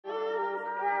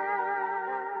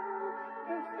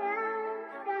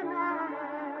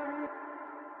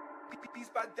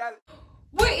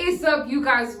What is up, you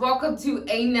guys? Welcome to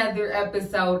another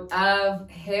episode of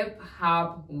Hip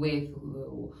Hop with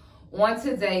Lou. On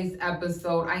today's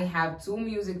episode, I have 2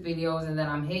 music videos, and then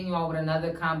I'm hitting you all with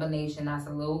another combination that's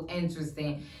a little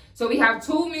interesting. So we have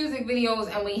 2 music videos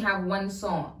and we have 1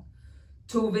 song.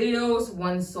 2 videos,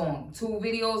 1 song. 2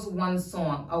 videos, 1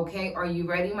 song. Okay, are you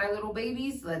ready, my little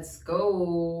babies? Let's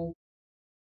go.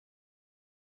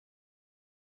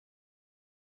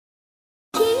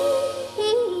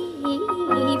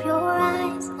 Keep your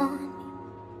eyes on me.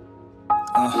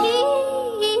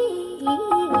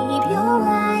 Keep your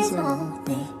eyes on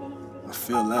me. I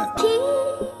feel that. Keep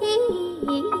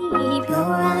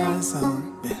your eyes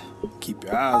on me. Keep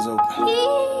your eyes open.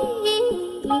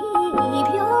 Keep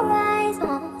your eyes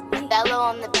on me. Bello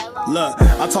on the bello. Look,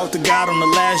 I talked to God on the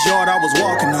last yard I was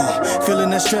walking on.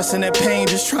 Feeling that stress and that pain,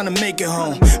 just trying to make it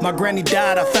home. My granny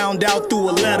died, I found out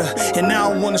through a letter. And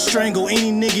now I wanna strangle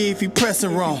any nigga if he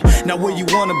pressing wrong. Not where you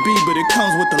wanna be, but it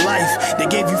comes with the life. They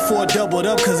gave you 4 doubled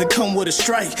up cause it come with a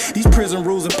strike. These prison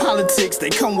rules and politics,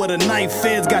 they come with a knife.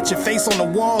 Feds got your face on the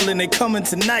wall and they coming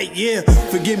tonight, yeah.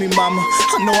 Forgive me, mama,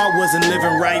 I know I wasn't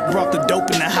living right. Brought the dope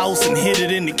in the house and hid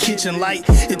it in the kitchen light.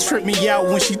 It tripped me out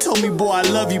when she told me, boy, I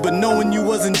love you. But knowing you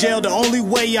was in jail, the only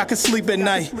way I could sleep at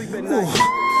night. Ooh.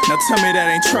 Now tell me that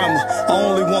ain't trauma. I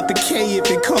only want the K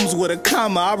if it comes with a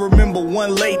comma. I remember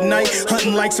one late night,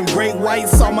 hunting like some great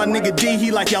whites. Saw my nigga D, he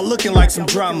like y'all looking like some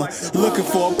drama. Looking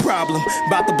for a problem,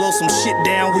 about to blow some shit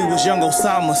down. We was young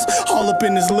Osamas, all up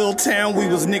in this little town. We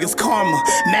was niggas karma.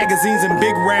 Magazines and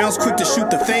big rounds, quick to shoot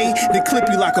the fade. They clip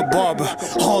you like a barber.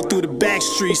 All through the back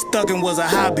streets, thuggin' was a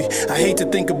hobby. I hate to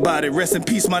think about it, rest in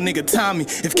peace my nigga Tommy.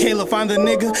 If Kayla find a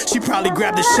nigga, she probably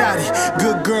grabbed a shotty.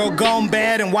 Good girl gone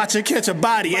bad and watch her catch a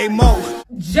body. Hey Mo.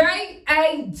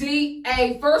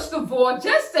 J-A-D-A. First of all,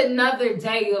 just another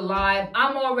day alive.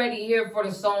 I'm already here for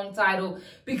the song title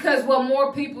because what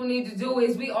more people need to do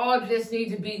is we all just need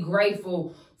to be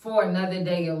grateful for another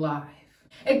day alive.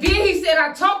 And then he said,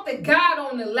 I talked to God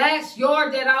on the last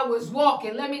yard that I was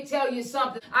walking. Let me tell you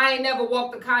something. I ain't never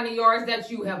walked the kind of yards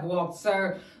that you have walked,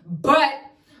 sir. But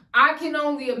I can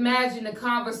only imagine the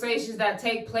conversations that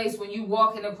take place when you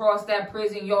walking across that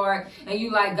prison yard and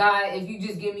you like, God, if you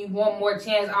just give me one more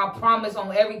chance, I promise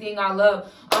on everything I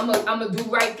love, I'm gonna do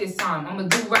right this time. I'm gonna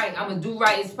do right. I'm gonna do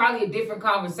right. It's probably a different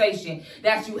conversation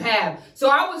that you have. So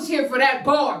I was here for that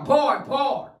bar.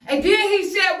 And then he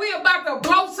said, we about to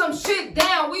blow some shit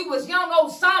down. We was young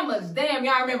Osamas. Damn,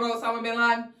 y'all remember Osama bin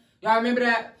Laden? Y'all remember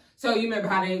that? So you remember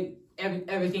how they...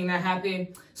 everything that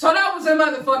happened. So that was a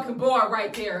motherfucking bar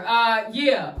right there.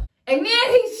 Yeah. And then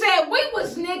he said, we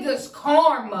was niggas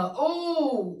karma.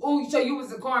 Ooh, so you was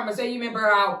the karma. So you remember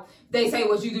how they say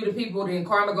what you do to people, then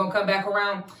karma gonna come back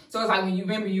around. So it's like when you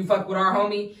remember you fuck with our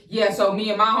homie. Yeah, so me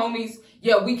and my homies,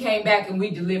 yeah, we came back and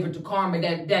we delivered the karma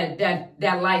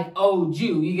that life owed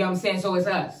you. You get what I'm saying? So it's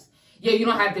us. Yeah, you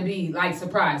don't have to be like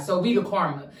surprised. So we the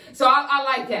karma. So I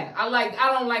like that. I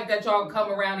don't like that y'all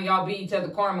come around and y'all be each other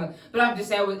karma. But I'm just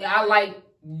saying, I like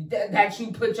that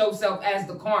you put yourself as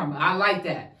the karma. I like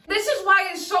that. This is why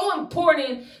it's so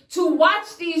important to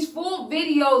watch these full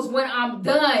videos when I'm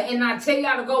done. And I tell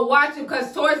y'all to go watch them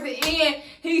because towards the end,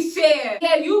 he said,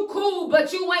 yeah, you cool,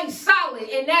 but you ain't solid.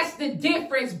 And that's the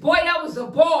difference. Boy, that was a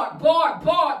bar.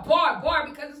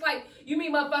 Because it's like, you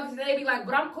meet motherfuckers and they be like,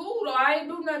 but I'm cool though. I ain't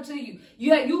do nothing to you.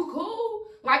 Yeah, you cool?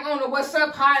 Like on the what's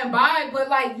up, high and by, but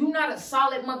like you not a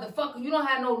solid motherfucker. You don't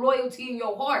have no loyalty in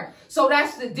your heart. So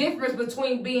that's the difference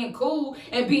between being cool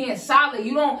and being solid.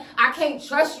 I can't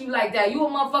trust you like that. You a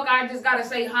motherfucker I just gotta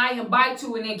say hi and bye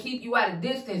to and then keep you at a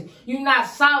distance. You not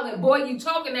solid, boy. You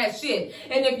talking that shit.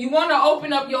 And if you want to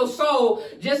open up your soul,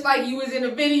 just like you was in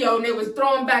the video and they was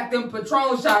throwing back them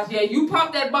Patron shots, yeah, you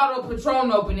pop that bottle of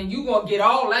Patron open and you gonna get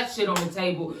all that shit on the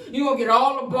table. You gonna get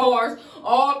all the bars,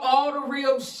 all the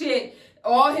real shit.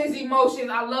 All his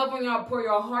emotions. I love when y'all pour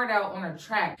your heart out on a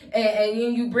track. And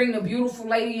then you bring the beautiful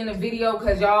lady in the video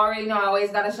because y'all already know I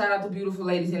always got to shout out the beautiful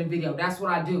ladies in the video. That's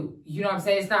what I do. You know what I'm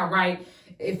saying? It's not right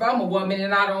if I'm a woman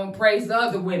and I don't praise the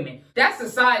other women. That's a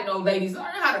side note, ladies. Learn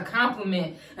how to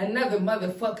compliment another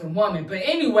motherfucking woman. But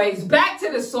anyways, back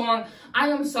to the song. I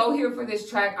am so here for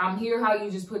this track. I'm here how you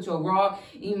just put your raw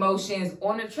emotions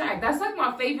on the track. That's like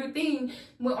my favorite thing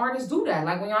when artists do that.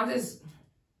 Like when y'all just...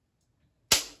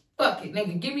 fuck it,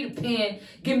 nigga. Give me the pen,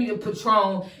 give me the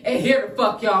Patron, and here the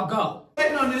fuck y'all go.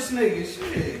 Waiting on this nigga,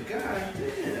 shit. God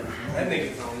damn. That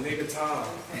nigga's on nigga time.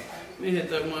 We hit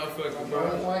that motherfucker,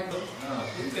 bro.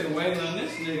 We been waiting on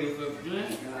this nigga for,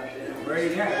 man. Where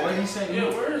he at? What he say? Yeah,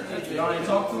 where is that? Y'all ain't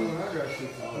talk to him?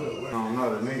 I don't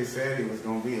know. The nigga said he was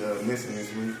gonna be missing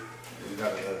this week. We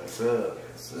got a sub.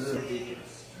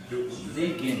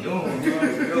 Deacon Doom.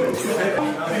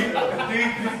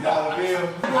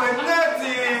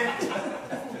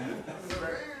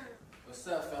 What's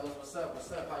up, fellas? What's up?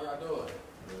 What's up? How y'all doing?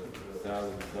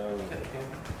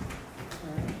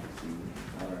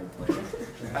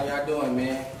 How y'all doing,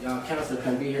 man? Y'all counselor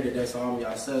couldn't be here today, so I'm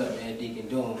y'all sub, man. Deacon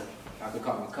Doom. Y'all can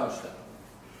call me Coach, though.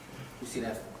 You see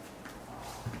that?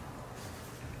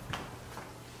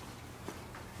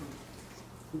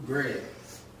 Greg.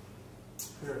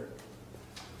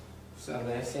 So,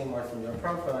 man, it seemed like from your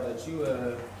profile that you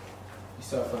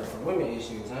suffer from women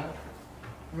issues, huh?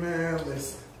 Man,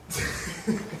 listen.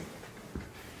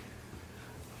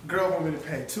 Girl want me to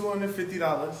pay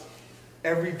 $250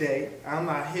 every day. I'm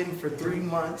not hitting for 3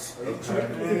 months.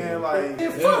 Man, like,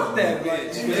 Yeah, fuck that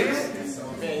bitch,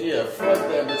 man. Man, yeah, fuck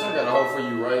that bitch. I got a hoe for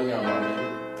you right now, my man.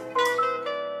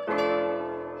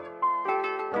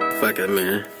 Fuck it,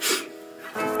 man.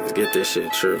 Let's get this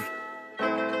shit true.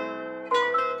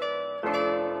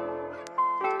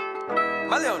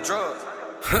 My little drugs.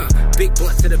 Huh, big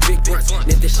blunt to the big blunts.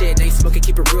 Net the shit, they smoking,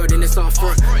 keep it real, then it's all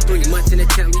front. 3 months in the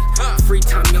telly. Free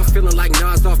time, I'm feeling like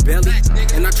Nas off belly.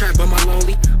 And I trap on my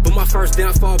lonely. But my first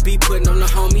downfall be putting on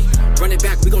the homie. Run it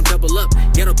back, we gon' double up.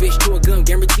 Ghetto bitch to a gun,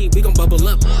 guaranteed we gon' bubble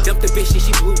up. Dump the bitch,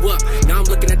 she blew up. Now I'm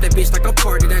looking at that bitch like I'm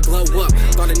part of that glow up.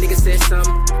 Thought a nigga said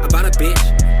something about a bitch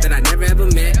that I never ever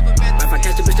met. If I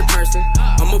catch a bitch in person,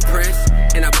 I'ma press.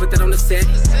 And I put that on the set.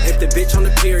 If the bitch on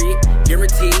the period,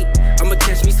 guaranteed, I'ma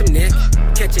catch me some neck.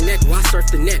 Catch a neck while I surf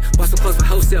the net. Bought some clothes for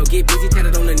wholesale, get busy,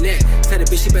 tatted on the neck. Tell the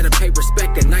bitch she better pay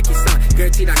respect, a Nike sign.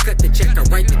 Guaranteed I cut the check, I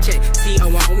write the check. CEO,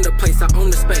 I own the place, I own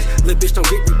the space. Little bitch don't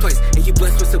get replaced. And you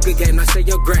blessed with some good game, I say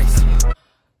your grace.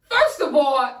 First of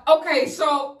all, okay,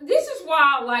 so this is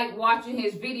why I like watching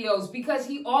his videos, because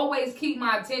he always keep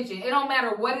my attention. It don't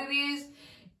matter what it is.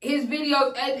 His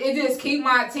videos, it just keep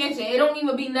my attention. It don't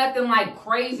even be nothing like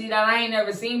crazy that I ain't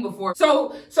never seen before.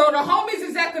 So the homies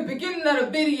is at the beginning of the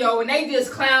video and they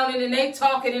just clowning and they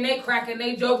talking and they cracking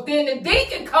they jokes. Then the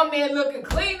deacon come in looking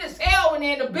clean as hell and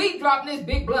then the beat dropping this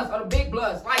big blunts or the big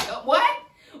blunts. Like, what?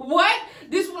 What?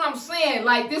 This is what I'm saying.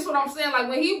 Like, this is what I'm saying. Like,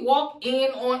 when he walked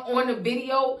in on the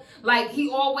video, like,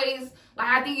 he always, like,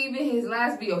 I think even his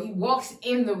last video, he walks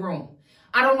in the room.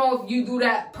 I don't know if you do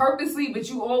that purposely, but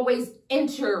you always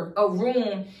enter a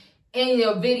room in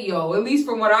your video, at least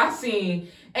from what I've seen.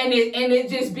 And it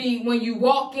just be, when you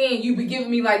walk in, you be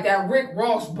giving me like that Rick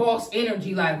Ross boss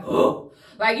energy, like, oh.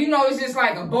 Like, you know, it's just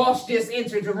like a boss just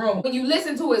entered the room. When you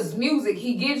listen to his music,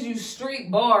 he gives you street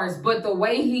bars, but the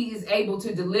way he is able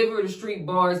to deliver the street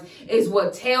bars is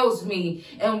what tells me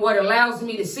and what allows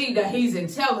me to see that he's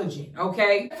intelligent,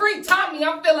 okay? Free Tommy,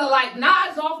 I'm feeling like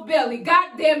Nas off belly.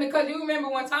 God damn it, because you remember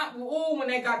one time, ooh, when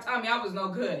they got Tommy, I was no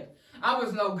good. I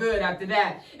was no good after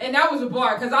that. And that was a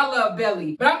bar, because I love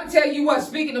Belly. But I'm going to tell you what,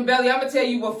 speaking of Belly, I'm going to tell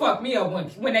you what fucked me up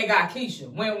when they got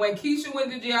Keisha. When Keisha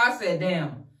went to jail, I said,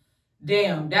 damn,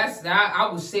 I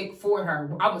was sick for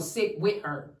her. I was sick with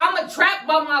her. I'm a trap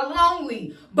by my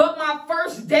lonely, but my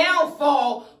first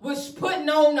downfall was putting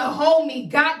on the homie.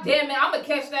 God damn it, I'm going to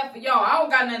catch that for y'all. I don't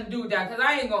got nothing to do with that because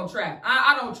I ain't going to trap.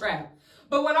 I don't trap.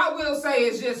 But what I will say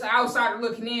is just outsider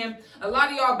looking in, a lot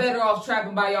of y'all better off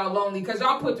trapping by y'all lonely because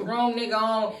y'all put the wrong nigga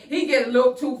on. He get a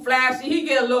little too flashy. He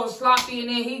get a little sloppy, and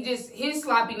then his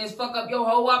sloppiness fuck up your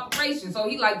whole operation. So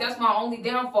he like, that's my only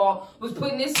downfall was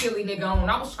putting this silly nigga on.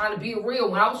 I was trying to be a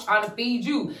real one. I was trying to feed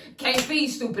you. Can't feed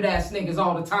stupid ass niggas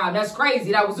all the time. That's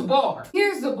crazy. That was a bar.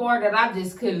 Here's the bar that I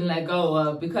just couldn't let go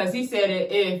of because he said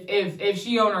if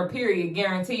she on her period,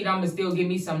 guaranteed I'ma still give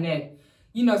me some neck.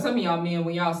 You know, some of y'all men,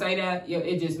 when y'all say that,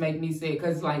 it just make me sick.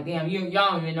 Because it's like, damn,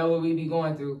 y'all don't even know what we be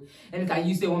going through. And it's like,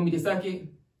 you still want me to suck it?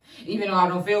 Even though I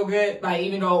don't feel good? Like,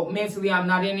 even though mentally I'm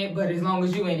not in it, but as long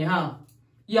as you in it, huh?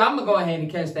 Yeah, I'm going to go ahead and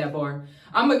catch that bar.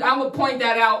 I'm going to point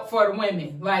that out for the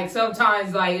women. Like,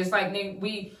 sometimes, like, it's like,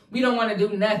 we don't want to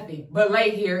do nothing but lay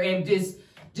here and just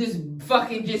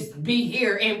fucking just be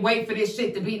here and wait for this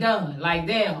shit to be done. Like,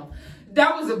 damn.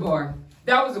 That was a bar.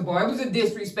 That was a bar. It was a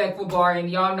disrespectful bar, and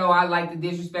y'all know I like the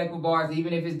disrespectful bars.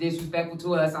 Even if it's disrespectful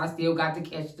to us, I still got to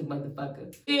catch the motherfucker.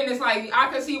 And it's like,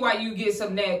 I can see why you get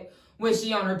some neck when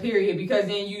she on her period, because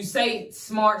then you say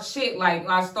smart shit like,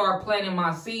 I start planting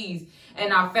my seeds,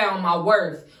 and I found my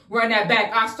worth. Run that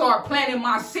back. I start planting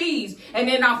my seeds, and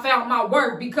then I found my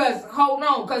worth. Because, hold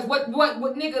on, because what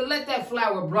nigga, let that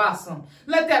flower blossom.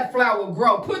 Let that flower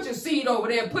grow. Put your seed over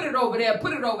there, put it over there,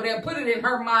 put it over there, put it in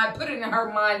her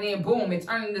mind, then boom, it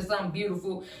turned into something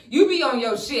beautiful. You be on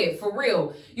your shit, for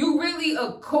real. You really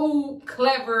a cool,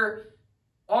 clever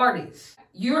artist.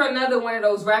 you're another one of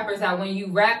those rappers that when you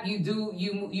rap, you do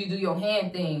your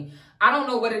hand thing. I don't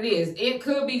know what it is. It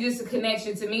could be just a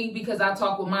connection to me because I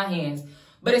talk with my hands.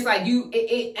 But it's like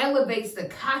it elevates the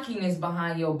cockiness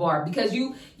behind your bar, because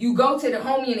you go to the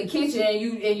homie in the kitchen and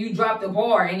you drop the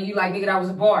bar and you like, nigga, that was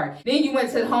a bar. Then you went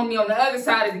to the homie on the other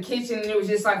side of the kitchen and it was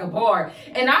just like a bar.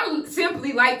 And I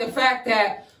simply like the fact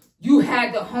that you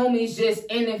had the homies just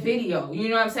in the video. You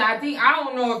know what I'm saying? I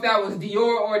don't know if that was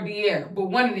Dior or Dier, but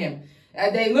one of them.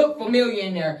 They look familiar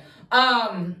in there.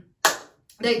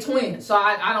 They twins, so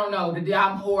I don't know.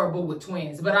 I'm horrible with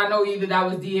twins, but I know either that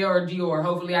was Dier or Dior.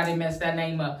 Hopefully I didn't mess that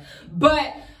name up.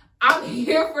 But I'm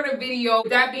here for the video.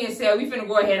 With that being said, we finna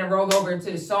go ahead and roll over into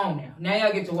the song now. Now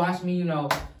y'all get to watch me, you know,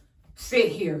 sit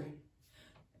here.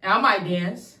 And I might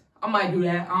dance. I might do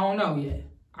that. I don't know yet.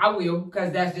 I will,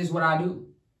 because that's just what I do.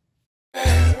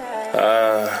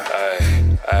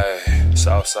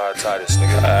 SoufsideTitus,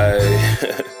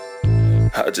 nigga.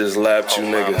 I just lapped you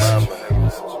niggas.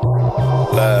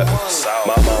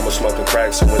 My mom was smoking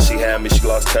crack, so when she had me, she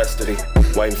lost custody.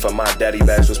 Waiting for my daddy,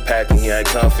 bags was packing, he ain't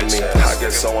come for me. I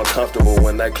get so uncomfortable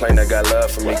when they claim they got love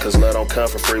for me, cause love don't come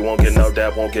for free, won't get no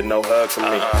dap, won't get no hug from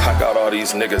me. I got all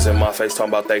these niggas in my face talking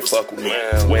about they fuck with me.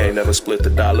 We ain't never split the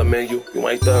dollar menu, you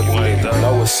ain't thug with me.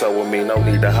 Know what's up with me, no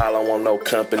need to holler, I want no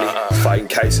company. Fighting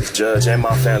cases, judge, and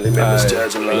my family members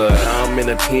judging me. I'm in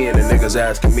the pen and niggas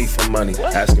asking me for money,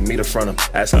 asking me to front them,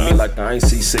 asking me like I ain't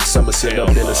see 6 summers sitting up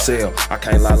in the cell. I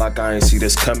can't lie like I ain't see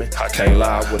this coming. I can't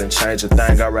lie, I wouldn't change a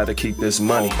thing, I'd rather keep this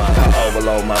money. I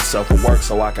overload myself with work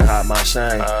so I can hide my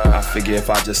shame. I figure if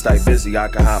I just stay busy, I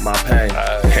can hide my pain.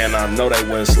 And I know they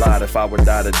wouldn't slide if I would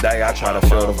die today. I try to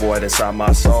fill the void inside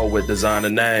my soul with designer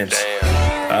names.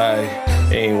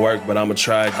 It ain't work, but I'ma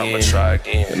try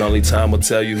again. And only time will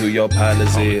tell you who your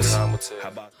partners is.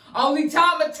 Only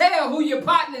time will tell who your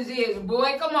partners is,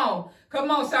 boy. Come on. Come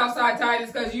on,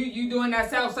 SoufsideTitus, because you doing that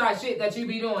Southside shit that you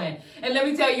be doing. And let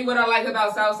me tell you what I like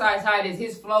about SoufsideTitus.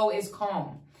 His flow is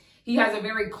calm. He has a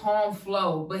very calm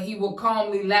flow, but he will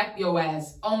calmly lap your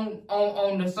ass on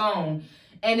the song.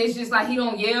 And it's just like he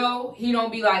don't yell. He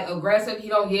don't be like aggressive. He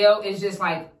don't yell. It's just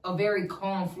like a very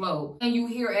calm flow. And you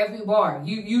hear every bar.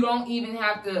 You don't even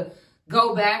have to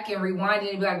go back and rewind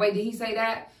it and be like, wait, did he say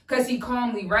that? Because he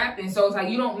calmly rapping. So it's like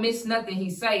you don't miss nothing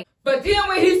he say. But then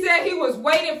when he said he was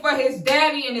waiting for his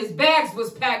daddy and his bags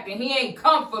was packed and he ain't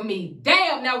come for me,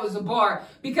 damn, that was a bar.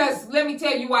 Because let me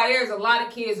tell you why, there's a lot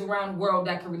of kids around the world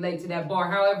that can relate to that bar.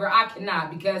 However, I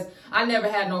cannot, because I never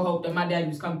had no hope that my daddy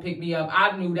was coming to pick me up.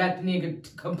 I knew that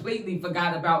nigga completely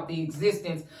forgot about the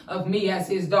existence of me as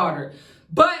his daughter.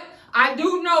 But I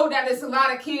do know that it's a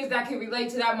lot of kids that can relate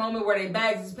to that moment where their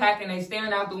bags is packed and they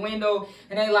staring out the window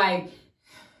and they like,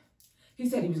 he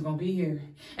said he was gonna be here.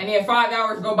 And then 5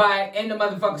 hours go by and the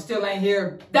motherfucker still ain't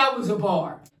here. That was a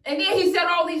bar. And then he said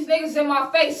all these niggas in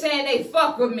my face saying they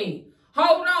fuck with me.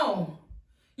 Hold on.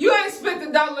 You ain't split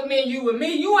the dollar menu with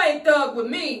me. You ain't thug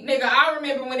with me. Nigga, I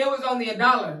remember when it was only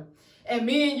 $1. And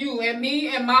me and you and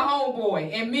me and my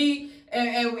homeboy and me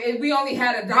and we only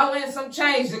had $1 and some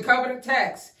change to cover the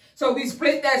tax. So we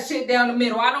split that shit down the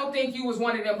middle. I don't think you was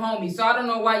one of them homies. So I don't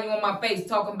know why you on my face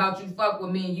talking about you fuck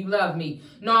with me and you love me.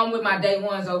 No, I'm with my day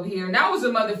ones over here. And that was a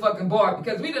motherfucking bar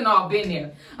because we done all been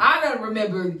there. I don't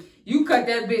remember you cut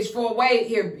that bitch 4 ways.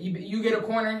 Here, you get a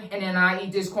corner and then I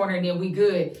eat this corner and then we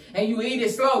good. And you eat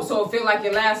it slow so it feel like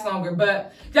it lasts longer.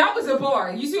 But that was a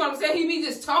bar. You see what I'm saying? He be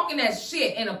just talking that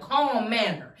shit in a calm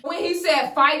manner. When he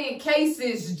said fighting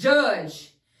cases, judge.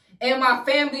 And my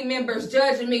family members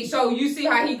judging me. So you see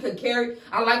how he could carry.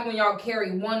 I like when y'all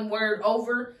carry one word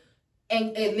over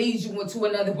and it leads you into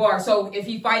another bar. So if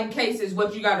he fighting cases,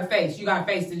 what you got to face? You got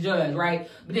to face the judge, right?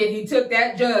 But then he took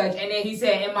that judge and then he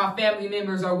said, and my family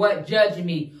members are what? Judging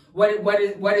me. What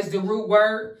is the root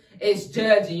word? It's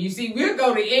judging. You see, we'll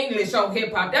go to English on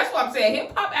hip hop. That's what I'm saying.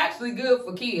 Hip hop actually good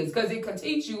for kids because it can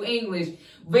teach you English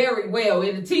very well.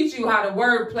 It'll teach you how to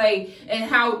wordplay and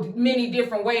how many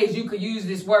different ways you could use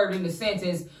this word in the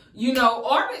sentence. You know,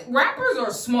 rappers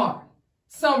are smart.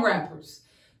 Some rappers.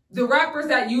 The rappers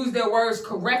that use their words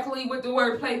correctly with the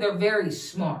wordplay, they're very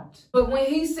smart. But when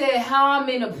he said how I'm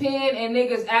in a pen and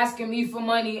niggas asking me for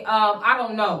money, I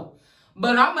don't know.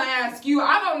 But I'm going to ask you,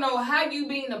 I don't know how you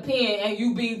be in the pen and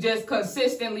you be just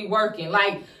consistently working.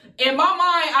 Like, in my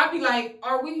mind, I be like,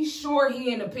 are we sure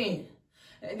he in the pen?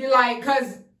 Like,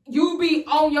 because you be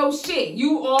on your shit.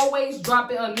 You always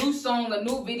dropping a new song, a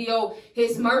new video.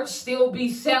 His merch still be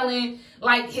selling.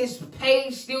 Like, his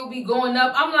page still be going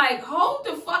up. I'm like, hold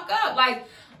the fuck up. Like,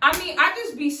 I mean, I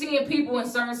just be seeing people in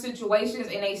certain situations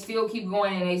and they still keep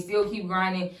going and they still keep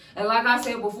grinding. And like I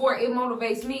said before, it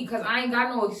motivates me because I ain't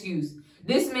got no excuse.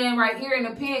 This man right here in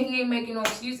the pen, he ain't making no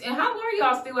excuse. And how are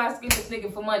y'all still asking this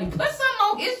nigga for money? Put something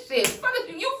on his shit. Fuck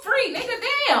it, you free, nigga,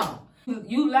 damn.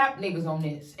 You lap niggas on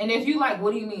this. And if you like,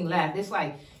 what do you mean lap? It's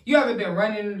like, you ever been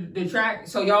running the track,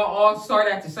 so y'all all start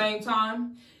at the same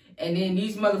time? And then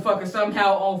these motherfuckers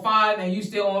somehow on 5 and you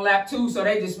still on lap 2, so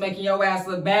they just making your ass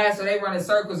look bad, so they running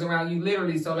circles around you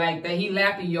literally. So like that he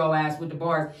lapping your ass with the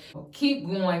bars. Keep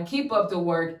going, keep up the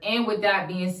work. And with that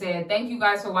being said, thank you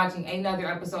guys for watching another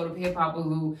episode of Hip Hop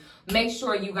Baloo. Make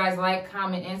sure you guys like,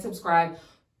 comment, and subscribe.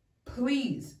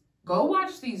 Please go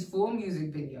watch these full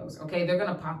music videos, okay? They're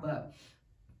gonna pop up.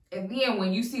 And then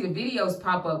when you see the videos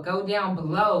pop up, go down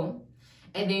below.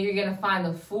 And then you're going to find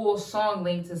the full song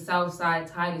link to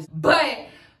SoufsideTitus. But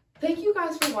thank you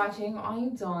guys for watching.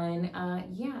 I'm done.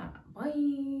 Yeah,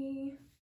 bye.